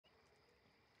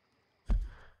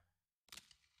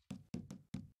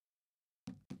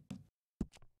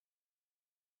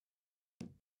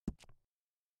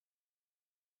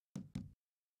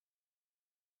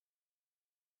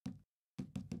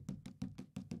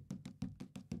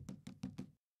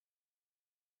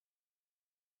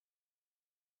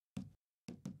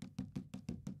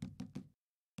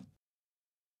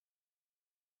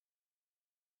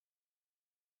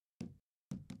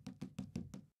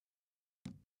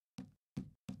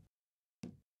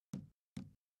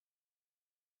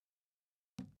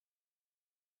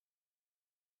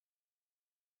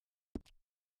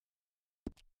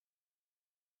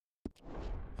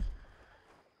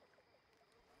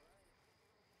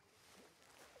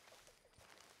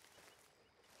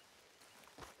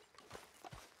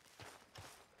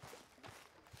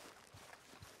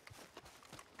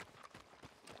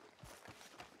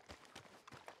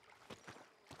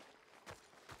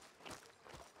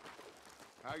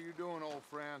How you doing, old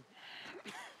friend?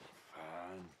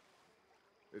 Fine.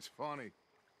 It's funny,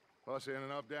 us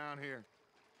ending up down here.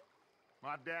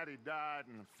 My daddy died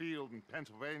in a field in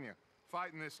Pennsylvania,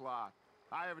 fighting this lot.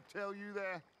 I ever tell you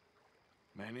that?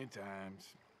 Many times.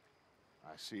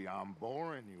 I see I'm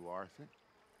boring you, Arthur.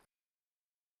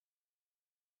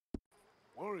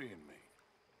 Worrying me.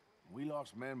 We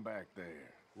lost men back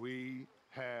there. We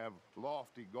have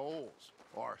lofty goals,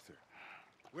 Arthur.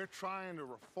 We're trying to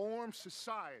reform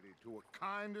society to a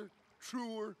kinder,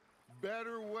 truer,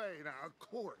 better way. Now, of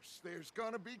course, there's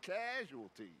gonna be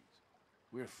casualties.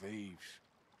 We're thieves.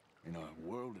 In a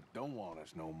world that don't want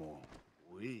us no more.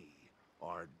 We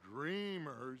are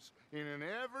dreamers in an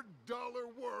ever duller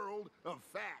world of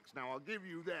facts. Now, I'll give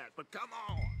you that, but come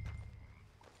on.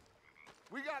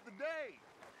 We got the day.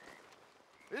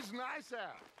 It's nice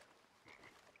out.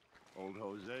 Old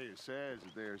Hosea says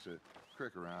that there's a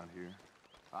creek around here.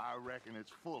 I reckon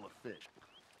it's full of fish.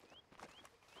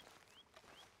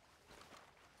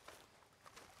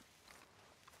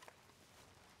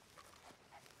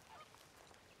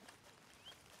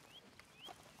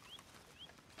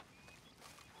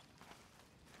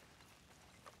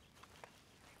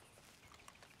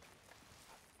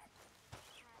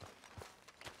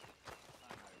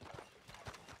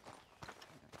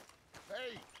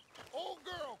 Hey, old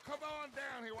girl, come on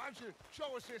down here. Why don't you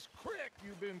show us this creek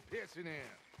you've been pissing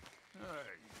in?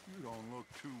 Hey, you don't look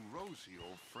too rosy,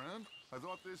 old friend. I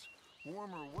thought this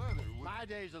warmer weather would... My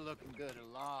days are looking good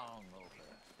along over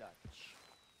Dutch.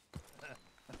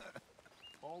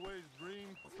 Always dream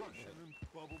crushing and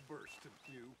bubble bursting,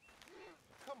 you.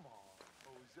 Come on,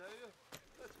 Hosea.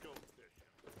 Let's go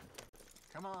fishing.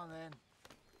 Come on, then.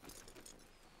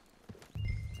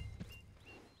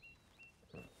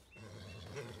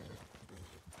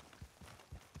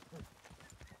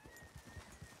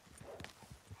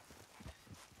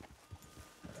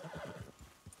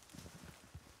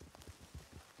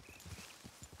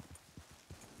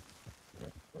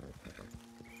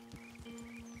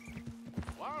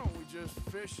 Why don't we just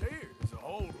fish here? There's a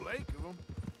whole lake of them.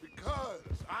 Because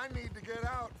I need to get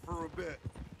out for a bit.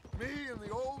 Me and the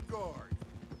old guard.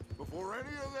 Before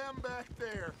any of them back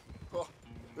there, oh,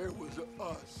 there was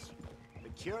us. The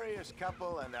curious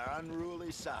couple and their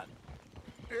unruly son.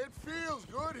 It feels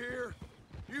good here.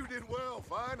 You did well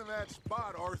finding that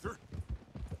spot, Arthur.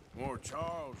 More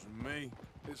Charles than me.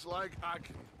 It's like I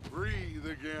can breathe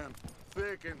again,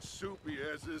 thick and soupy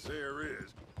as this air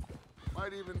is.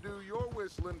 Might even do your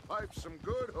whistling pipes some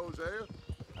good, Hosea.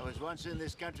 I was once in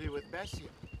this country with Bessie.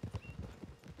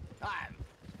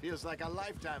 Feels like a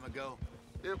lifetime ago.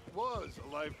 It was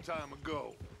a lifetime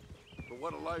ago. But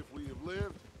what a life we have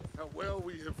lived, how well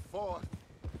we have fought,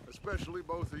 especially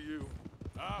both of you.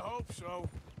 I hope so.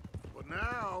 But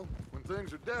now, when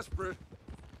things are desperate,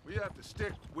 we have to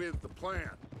stick with the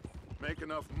plan. Make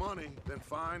enough money, then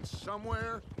find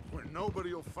somewhere where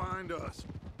nobody will find us.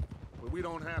 Where we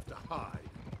don't have to hide.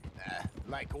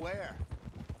 Like where?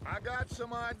 I got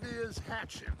some ideas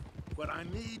hatching, but I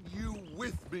need you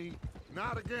with me,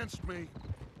 not against me.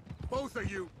 Both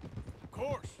of you. Of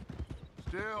course.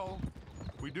 Still,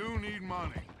 we do need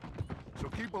money. So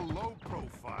keep a low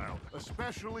profile,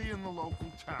 especially in the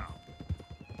local town.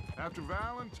 After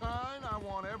Valentine, I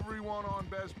want everyone on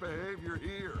best behavior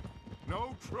here.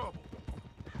 No trouble.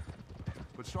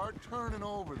 But start turning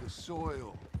over the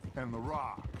soil and the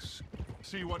rocks.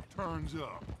 See what turns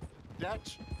up.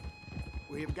 Dutch,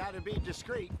 we've got to be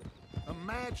discreet.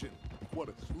 Imagine what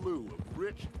a slew of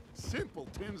rich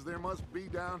simpletons there must be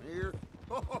down here.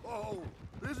 Oh,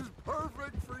 this is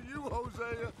perfect for you,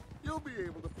 Hosea. You'll be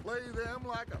able to play them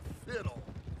like a fiddle.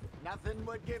 Nothing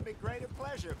would give me greater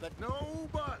pleasure, but No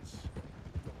buts.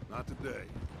 Not today.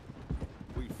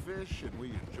 We fish and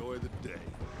we enjoy the day.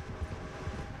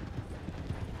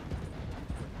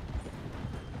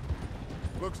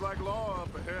 Looks like law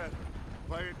up ahead.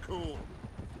 Play it cool.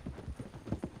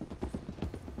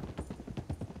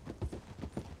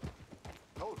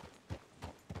 hold it.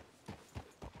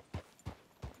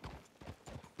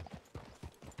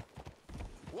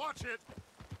 Watch it!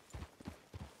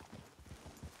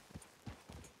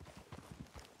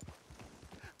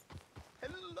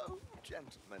 Hello,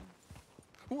 gentlemen.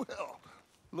 Well,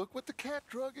 look what the cat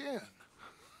drug in.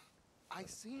 I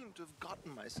seem to have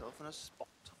gotten myself in a spot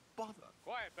of bother.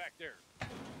 Quiet back there.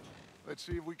 Let's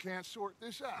see if we can't sort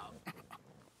this out.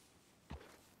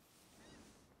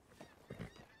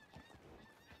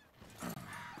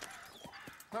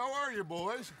 How are you,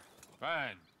 boys?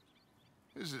 Fine.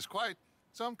 This is quite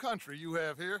some country you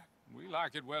have here. We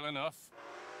like it well enough.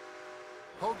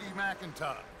 Hoagie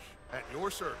McIntosh, at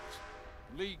your service.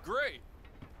 Lee Gray.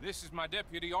 This is my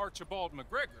deputy, Archibald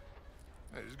McGregor.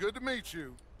 Hey, it's good to meet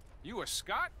you. You a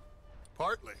Scot?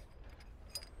 Partly.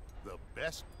 The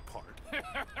best part.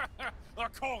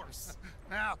 Of course.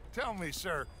 Now, tell me,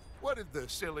 sir, what did the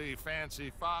silly,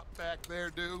 fancy fop back there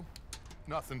do?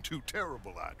 Nothing too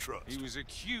terrible, I trust. He was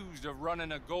accused of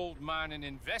running a gold mining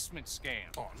investment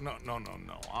scam. Oh, no.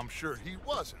 I'm sure he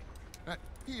wasn't.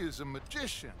 He is a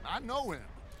magician. I know him.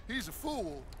 He's a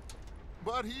fool,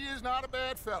 but he is not a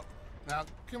bad fellow. Now,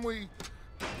 can we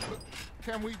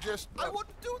just... I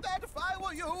wouldn't do that if I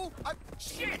were you.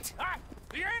 Shit!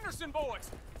 The Anderson boys!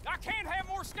 I can't have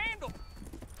more scandal!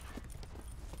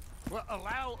 Well,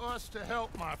 allow us to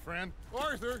help, my friend.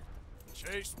 Arthur,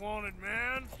 Chase wanted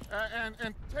man.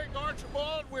 and take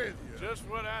Archibald with you. Just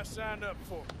what I signed up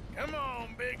for. Come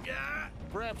on, big guy.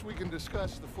 Perhaps we can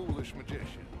discuss the foolish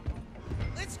magician.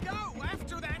 Let's go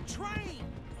after that train!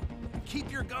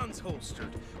 Keep your guns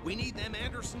holstered. We need them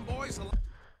Anderson boys alive.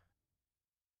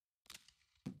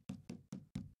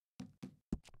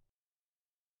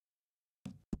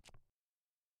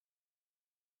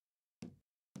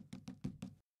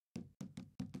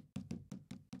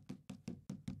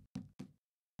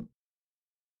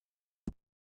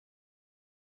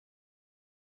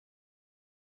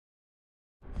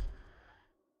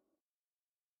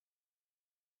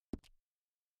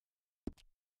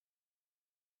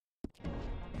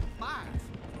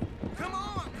 Come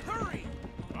on, hurry!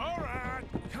 All right.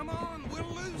 Come on, we're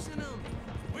losing them.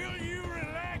 Will you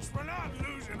relax? We're not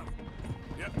losing them.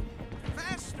 Yep.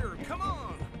 Faster, come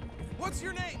on. What's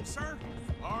your name, sir?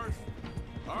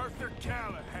 Arthur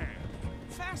Callahan.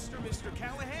 Faster, Mr.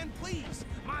 Callahan, please.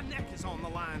 My neck is on the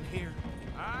line here.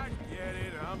 I get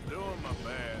it. I'm doing my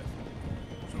best.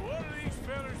 So what are these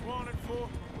fellas wanted for?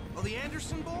 Oh, the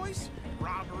Anderson boys?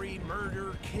 Robbery,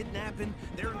 murder, kidnapping.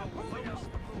 They're the lowest of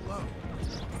the low.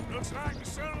 Looks like the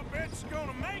son of a bitch is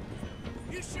gonna make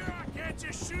it. You sure I can't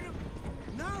just shoot him?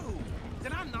 No,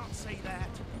 did I not say that?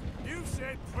 You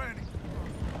said plenty.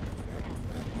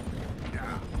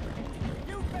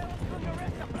 You fellas from the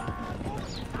rest of blind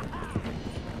wolves.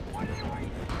 What are you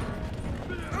waiting?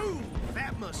 Ooh,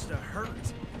 that must have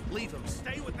hurt. Leave them.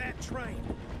 Stay with that train.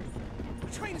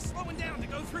 The train is slowing down to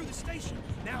go through the station.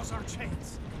 Now's our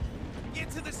chance. Get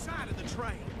to the side of the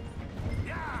train.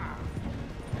 Yeah!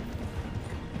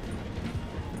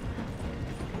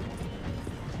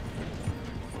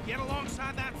 Get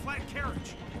alongside that flat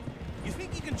carriage. You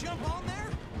think you can jump on there?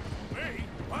 Me?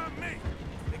 Why me?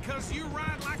 Because you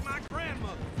ride like my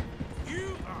grandmother.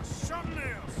 You are something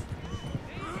else.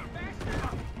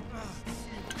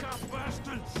 God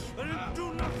bastard! I didn't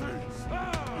do nothing!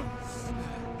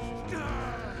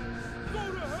 Go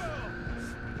to hell!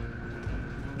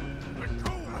 Let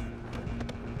go!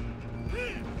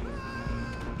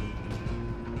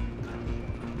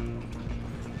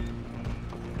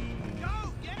 Go!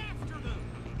 Get after them!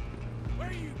 Where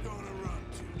are you gonna run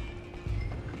to?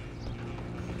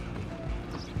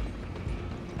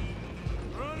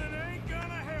 Running ain't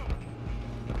gonna help.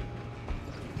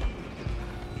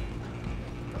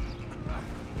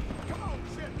 Come on,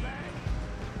 shitbag!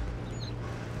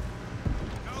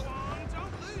 Go on,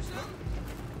 don't lose them!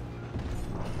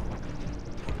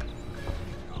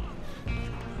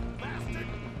 Bastard!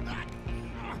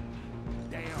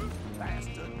 Damn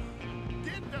bastard.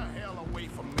 Get the hell away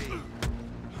from me.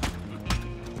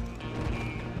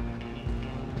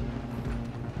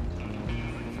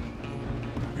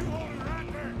 You hold it right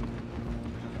there!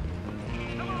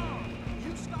 Come on!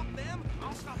 You stop them,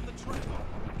 I'll stop the train.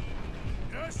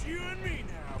 Just you and me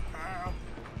now, pal.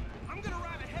 I'm gonna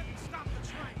ride ahead and stop the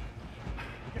train.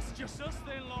 It's just us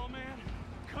then, lawman.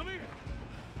 Come here.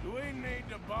 Do we need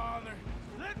to bother?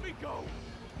 Let me go.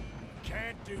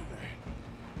 Can't do that.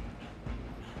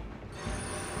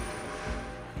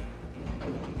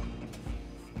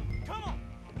 Come on.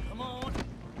 Come on.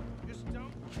 Just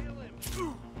don't kill him.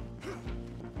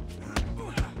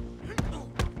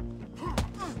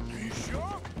 You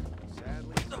sure?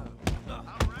 Sadly so.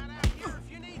 I'm right out here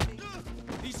if you need me.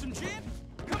 Need some gin?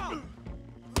 Come on.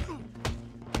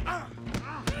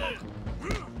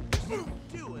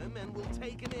 Do him and we'll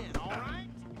take him in, all right?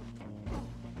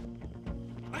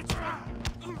 Let's try.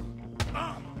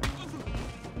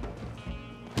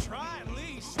 Try at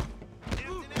least.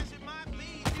 Tempting as it might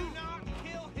be, do not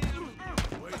kill him.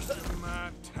 Wasting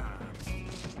my time.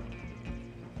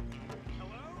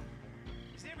 Hello?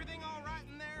 Is everything all right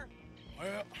in there?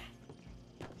 Well,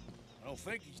 I don't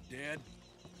think he's dead.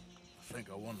 I think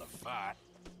I won the fight.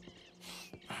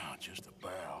 Just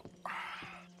about.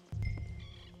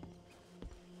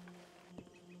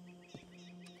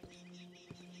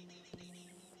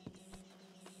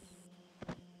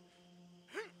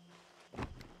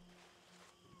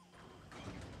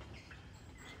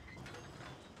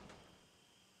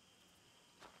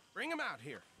 Bring him out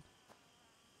here.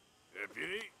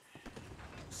 Deputy,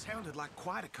 Sounded like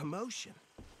quite a commotion.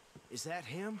 Is that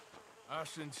him? I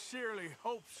sincerely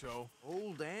hope so.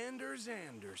 Old Anders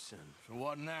Anderson. So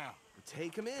what now?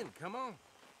 Take him in, come on.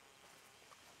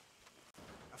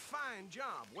 A fine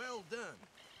job, well done.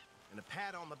 And a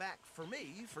pat on the back for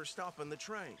me for stopping the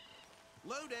train.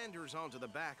 Load Anders onto the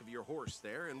back of your horse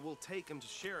there, and we'll take him to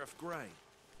Sheriff Gray.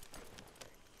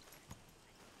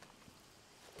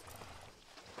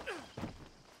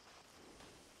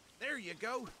 There you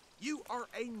go. You are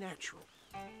a natural.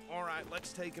 All right,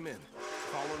 let's take him in.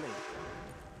 Follow me.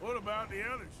 What about the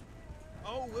others?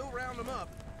 Oh, we'll round them up.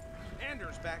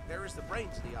 Anders back there is the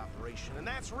brains of the operation, and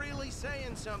that's really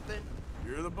saying something.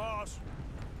 You're the boss.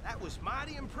 That was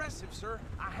mighty impressive, sir.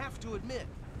 I have to admit.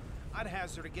 I'd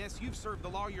hazard a guess you've served the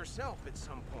law yourself at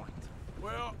some point.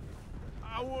 Well,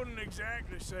 I wouldn't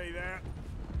exactly say that.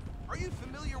 Are you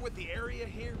familiar with the area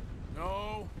here?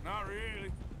 No, not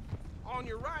really. On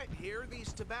your right here,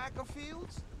 these tobacco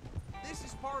fields? This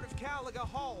is part of Caliga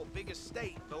Hall, big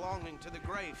estate belonging to the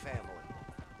Gray family.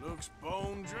 Looks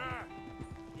bone dry.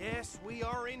 Yes, we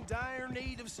are in dire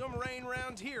need of some rain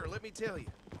round here, let me tell you.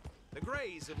 The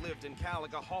Grays have lived in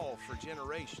Caliga Hall for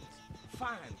generations.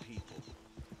 Fine people.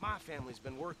 My family's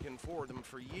been working for them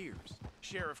for years.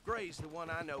 Sheriff Gray's the one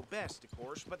I know best, of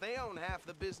course, but they own half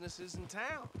the businesses in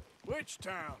town. Which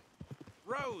town?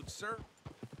 Rhodes, sir.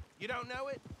 You don't know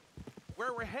it?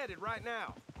 Where we're headed right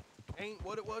now. Ain't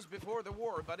what it was before the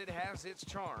war, but it has its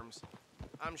charms.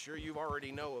 I'm sure you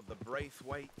already know of the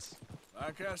Braithwaites.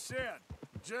 Like I said,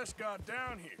 just got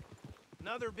down here.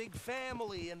 Another big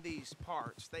family in these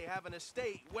parts. They have an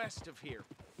estate west of here.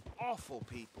 Awful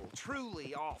people,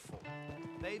 truly awful.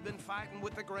 They've been fighting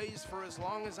with the Grays for as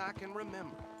long as I can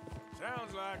remember.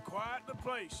 Sounds like quite the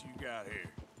place you got here.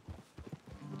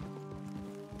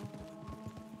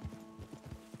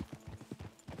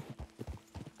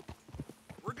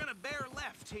 We're gonna bear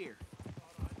left here.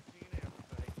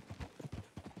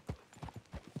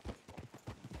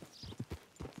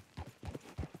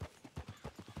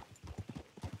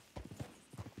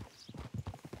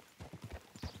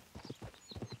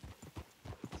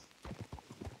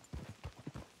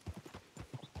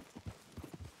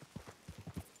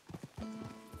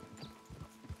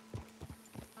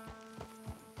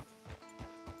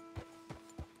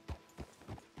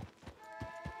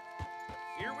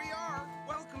 Here we are.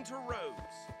 Welcome to Rhodes.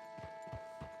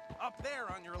 Up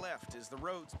there on your left is the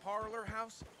Rhodes Parlor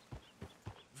House.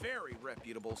 Very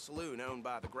reputable saloon owned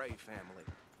by the Gray family.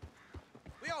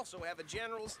 We also have a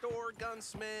general store,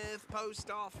 gunsmith,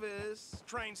 post office,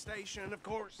 train station, of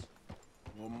course.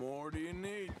 What more do you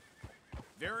need?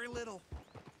 Very little.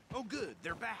 Oh, good,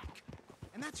 they're back.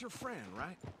 And that's your friend,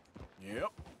 right?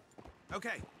 Yep.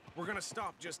 Okay, we're gonna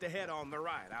stop just ahead on the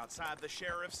right, outside the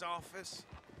sheriff's office.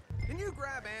 Can you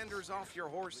grab Anders off your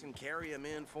horse and carry him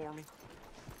in for me?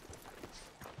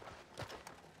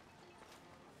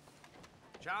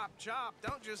 Chop, chop.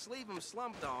 Don't just leave him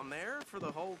slumped on there for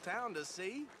the whole town to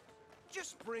see.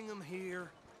 Just bring him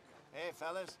here. Hey,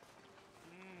 fellas.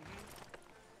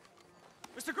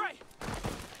 Mr. Gray!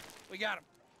 We got him.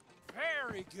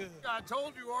 Very good. I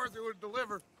told you Arthur would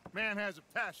deliver. Man has a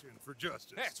passion for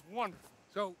justice. That's wonderful.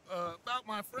 So, about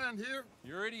my friend here?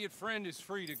 Your idiot friend is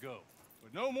free to go.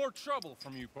 But no more trouble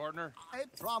from you, partner. I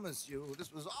promise you,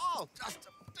 this was all just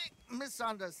a big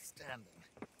misunderstanding.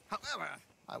 However,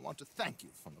 I want to thank you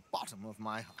from the bottom of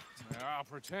my heart. I'll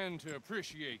pretend to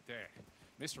appreciate that.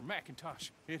 Mr.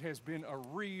 McIntosh, it has been a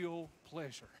real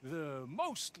pleasure. The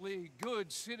mostly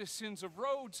good citizens of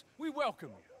Rhodes, we welcome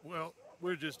you. Well,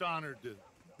 we're just honored to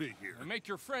be here. And make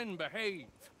your friend behave.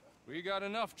 We got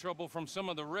enough trouble from some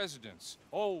of the residents,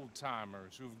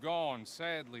 old-timers who've gone,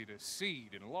 sadly, to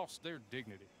seed and lost their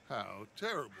dignity. How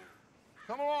terrible.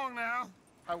 Come along now.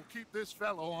 I will keep this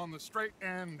fellow on the straight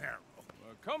and narrow.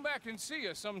 Come back and see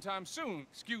us sometime soon.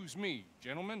 Excuse me,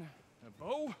 gentlemen.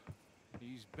 Bo,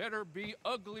 these better be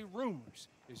ugly rumors.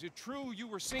 Is it true you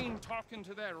were seen talking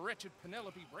to that wretched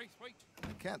Penelope Braithwaite?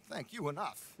 I can't thank you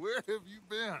enough. Where have you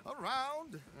been?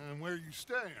 Around. And where are you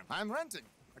staying? I'm renting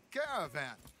a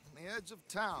caravan on the edge of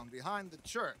town behind the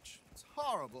church. It's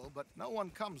horrible, but no one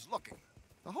comes looking.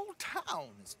 The whole town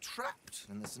is trapped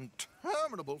in this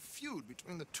interminable feud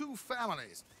between the two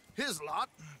families. His lot,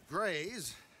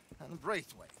 Gray's, and the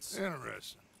Braithwaites.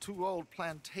 Interesting. Two old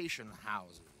plantation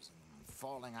houses, and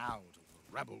falling out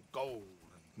over rebel gold,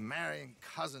 and marrying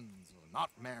cousins or not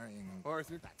marrying.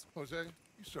 Arthur, Jose,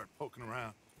 you start poking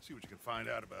around. See what you can find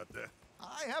out about that.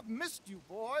 I have missed you,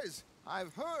 boys.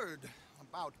 I've heard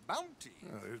about bounty.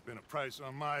 There's been a price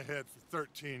on my head for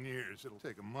 13 years. It'll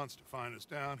take a month to find us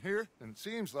down here, and it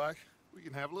seems like We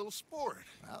can have a little sport.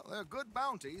 Well, they're good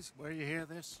bounties. Where you hear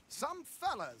this? Some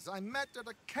fellas I met at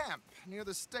a camp near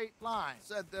the state line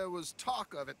said there was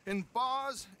talk of it in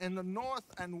bars in the north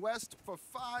and west for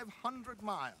 500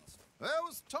 miles. There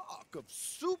was talk of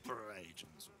super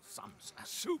agents of some sort.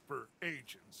 Super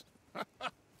agents.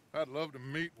 I'd love to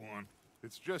meet one.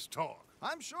 It's just talk.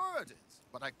 I'm sure it is,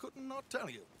 but I couldn't not tell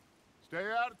you. Stay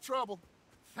out of trouble.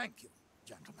 Thank you,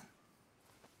 gentlemen.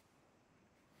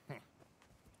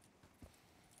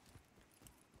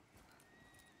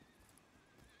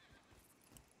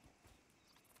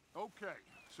 Okay,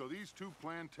 so these two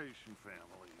plantation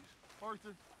families.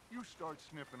 Arthur, you start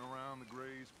sniffing around the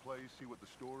Gray's place, see what the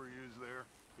story is there.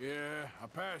 Yeah, I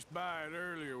passed by it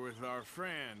earlier with our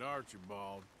friend,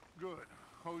 Archibald. Good.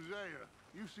 Hosea,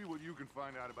 you see what you can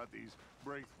find out about these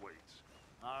Braithwaites.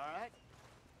 All right.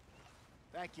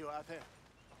 Thank you, Arthur.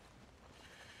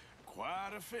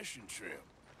 Quite a fishing trip.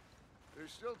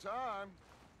 There's still time.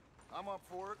 I'm up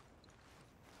for it.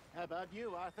 How about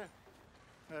you, Arthur?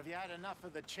 Or have you had enough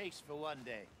of the chase for one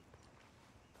day?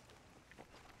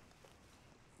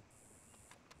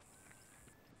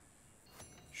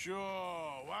 Sure,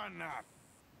 why not?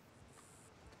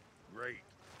 Great.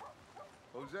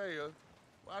 Hosea,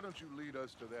 why don't you lead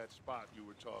us to that spot you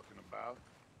were talking about?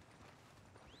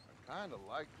 I kind of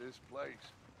like this place.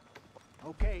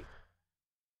 Okay.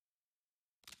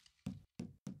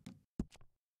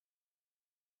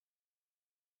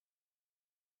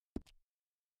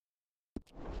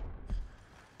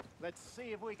 Let's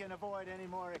see if we can avoid any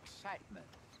more excitement.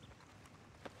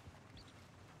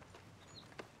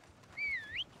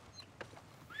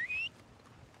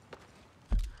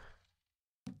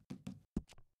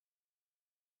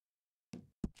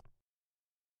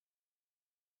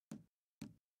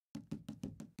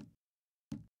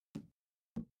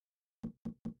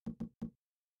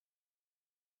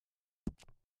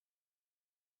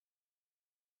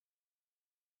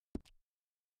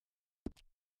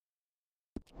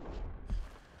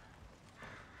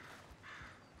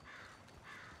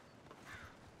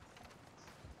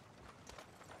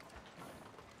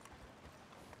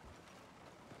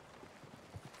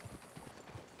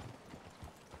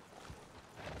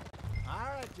 All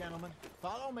right, gentlemen,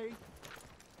 follow me.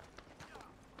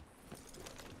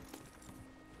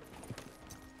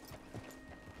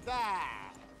 There!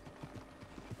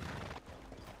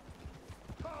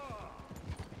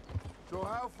 So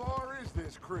how far is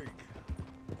this creek?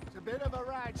 It's a bit of a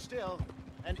ride still,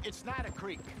 and it's not a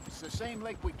creek. It's the same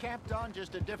lake we camped on,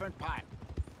 just a different pipe.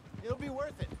 It'll be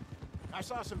worth it. I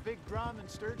saw some big drum and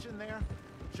sturgeon there.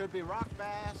 Should be rock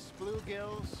bass,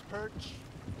 bluegills, perch,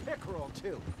 pickerel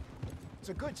too. It's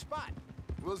a good spot.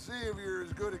 We'll see if you're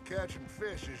as good at catching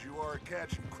fish as you are at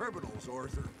catching criminals,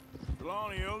 Arthur.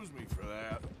 Trelawney owes me for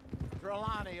that.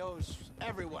 Trelawney owes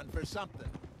everyone for something,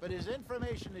 but his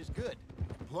information is good.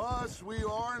 Plus, we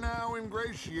are now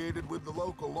ingratiated with the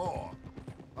local law.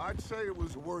 I'd say it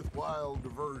was a worthwhile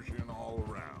diversion all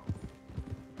around.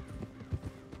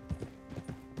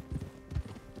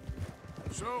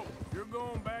 So, you're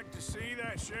going back to see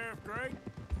that Sheriff Gray?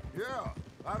 Yeah,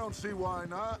 I don't see why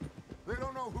not. They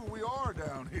don't know who we are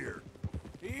down here.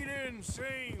 He didn't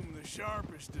seem the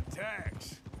sharpest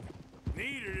attacks.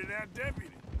 Neither did that deputy.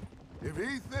 If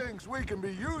he thinks we can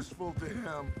be useful to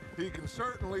him, he can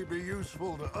certainly be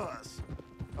useful to us.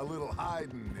 A little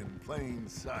hiding in plain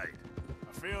sight.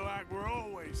 I feel like we're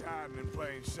always hiding in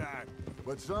plain sight.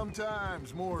 But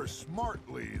sometimes more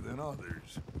smartly than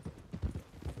others.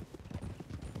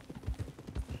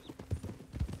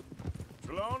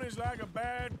 Trelawney's like a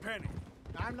bad penny.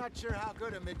 I'm not sure how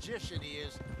good a magician he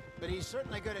is, but he's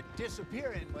certainly good at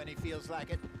disappearing when he feels like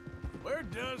it. Where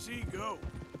does he go?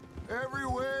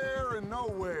 Everywhere and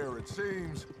nowhere, it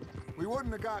seems. We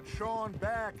wouldn't have got Sean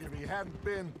back if he hadn't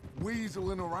been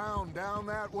weaseling around down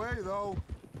that way, though.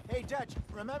 Hey, Dutch,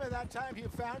 remember that time you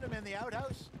found him in the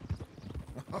outhouse?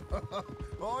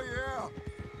 Oh, yeah.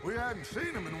 We hadn't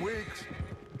seen him in weeks.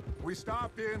 We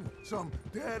stopped in some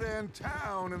dead-end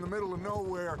town in the middle of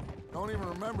nowhere. Don't even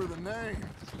remember the name.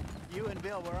 You and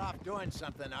Bill were off doing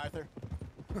something, Arthur.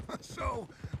 So,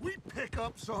 we pick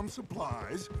up some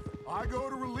supplies. I go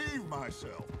to relieve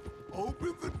myself.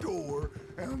 Open the door,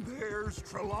 and there's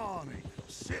Trelawney,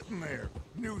 sitting there,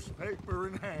 newspaper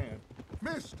in hand.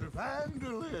 Mr.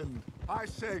 Vanderlyn. I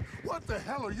say, what the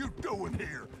hell are you doing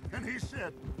here? And he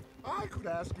said, I could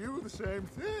ask you the same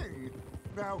thing.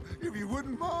 Now, if you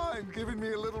wouldn't mind giving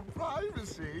me a little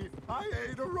privacy, I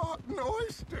ate a rotten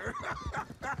oyster.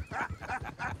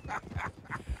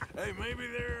 Hey, maybe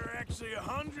there are actually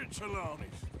 100 Trelawneys.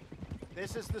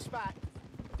 This is the spot.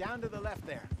 Down to the left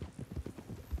there.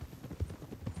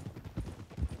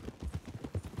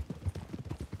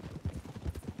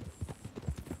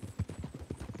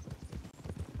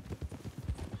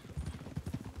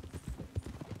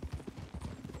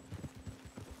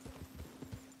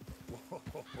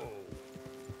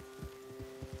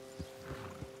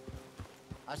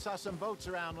 I saw some boats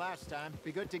around last time.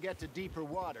 Be good to get to deeper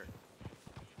water.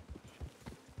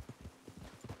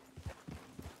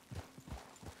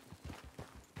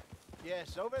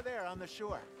 Yes, over there on the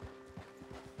shore.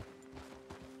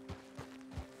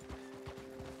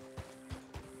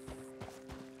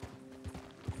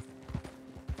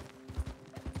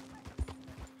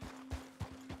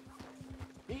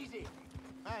 Easy.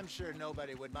 I'm sure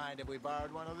nobody would mind if we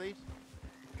borrowed one of these.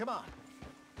 Come on.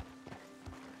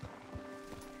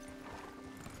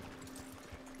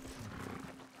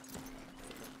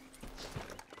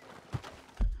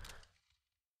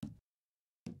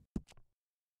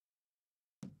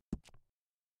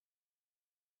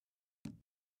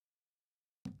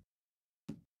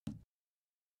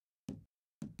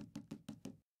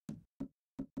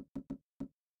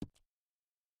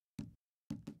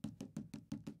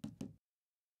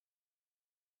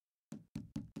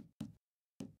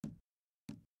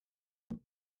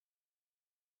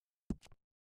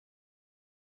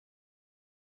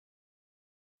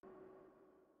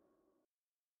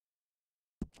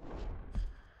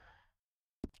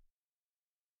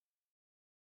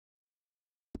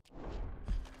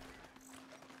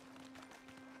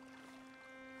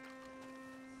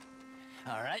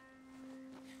 All right.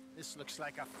 This looks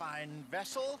like a fine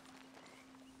vessel.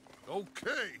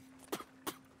 Okay.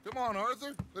 Come on,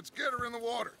 Arthur. Let's get her in the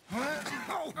water.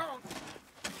 Oh,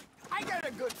 I got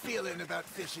a good feeling about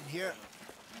fishing here.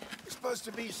 It's supposed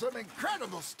to be some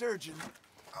incredible sturgeon.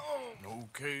 Oh.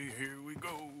 Okay, here we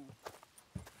go.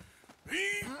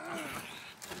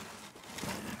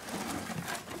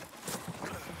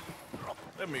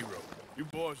 Let me row. You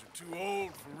boys are too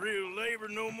old for real labor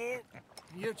no more.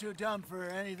 You're too dumb for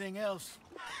anything else.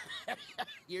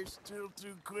 You're still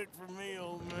too quick for me,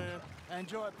 old man.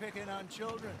 Enjoy picking on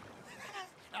children.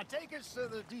 Now take us to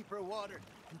the deeper water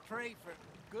and pray for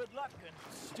good luck and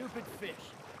stupid fish.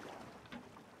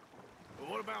 But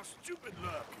what about stupid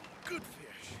luck and good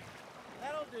fish?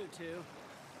 That'll do, too.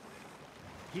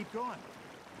 Keep going.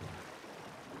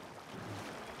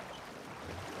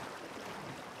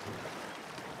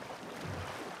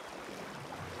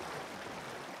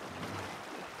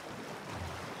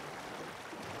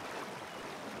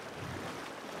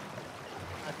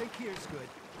 I think here's good.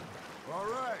 All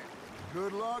right.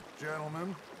 Good luck,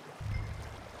 gentlemen.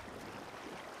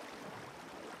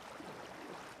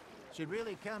 Should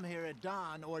really come here at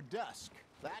dawn or dusk.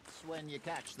 That's when you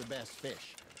catch the best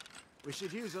fish. We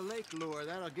should use a lake lure.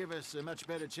 That'll give us a much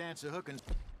better chance of hooking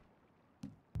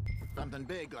something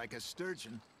big like a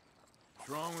sturgeon. What's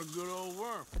wrong with a good old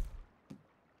worm?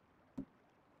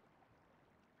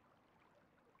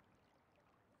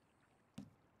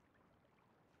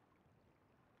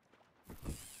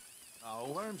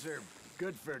 Oh, worms are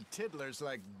good for tiddlers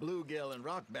like bluegill and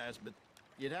rock bass, but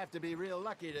you'd have to be real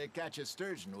lucky to catch a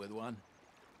sturgeon with one.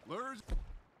 Lures?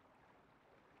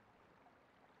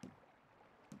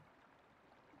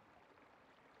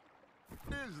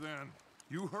 It is then.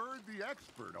 You heard the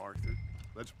expert, Arthur.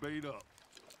 Let's bait up.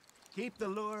 Keep the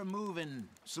lure moving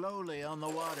slowly on the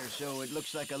water so it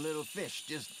looks like a little fish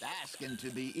just asking to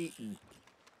be eaten.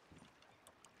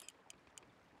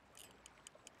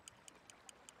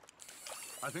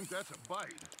 I think that's a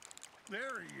bite.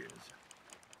 There he is.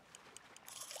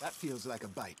 That feels like a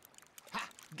bite. Ha!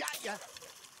 Got ya!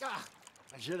 Ah,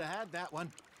 I should have had that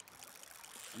one.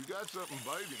 You got something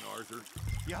biting, Arthur.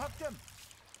 You hooked him.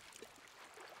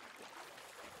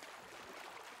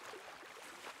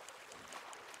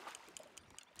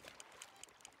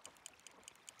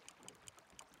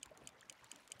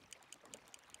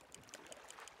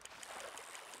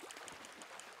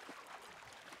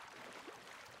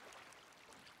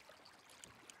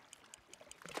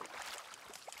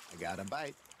 I got a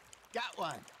bite. Got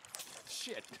one.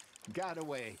 Shit. Got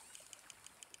away.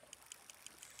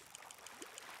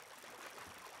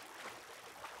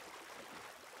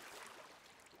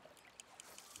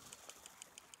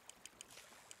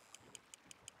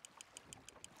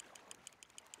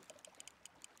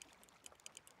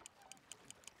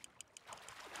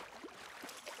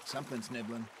 Something's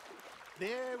nibbling.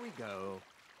 There we go.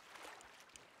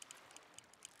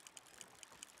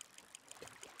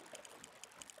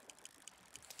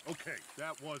 Okay,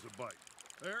 that was a bite.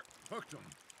 There, hooked him.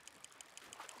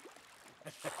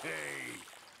 Hey,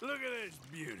 look at this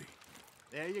beauty.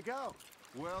 There you go.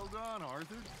 Well done,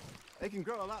 Arthur. They can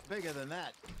grow a lot bigger than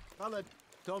that. Fella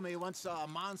told me he once saw a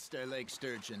monster lake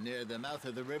sturgeon near the mouth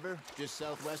of the river, just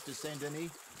southwest of Saint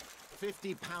Denis.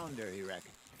 50-pounder, he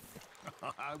reckoned.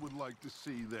 I would like to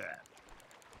see that.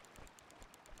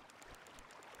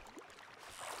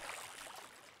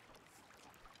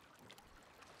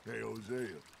 Hey,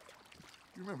 Hosea.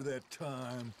 You remember that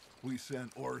time we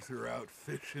sent Arthur out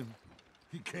fishing?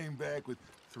 He came back with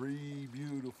 3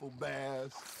 beautiful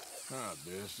bass. Not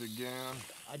this again.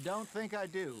 I don't think I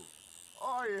do.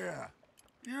 Oh, yeah.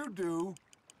 You do.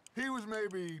 He was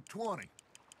maybe 20.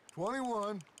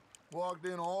 21. Walked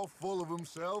in all full of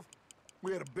himself.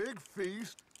 We had a big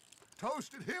feast.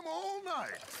 Toasted him all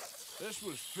night. This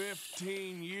was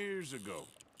 15 years ago.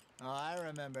 Oh, I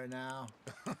remember now.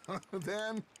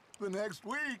 Then, the next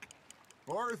week,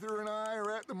 Arthur and I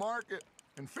are at the market,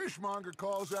 and Fishmonger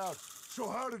calls out, "So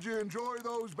how did you enjoy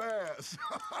those bass?"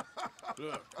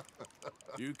 Look,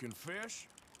 you can fish,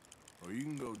 or you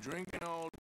can go drinking all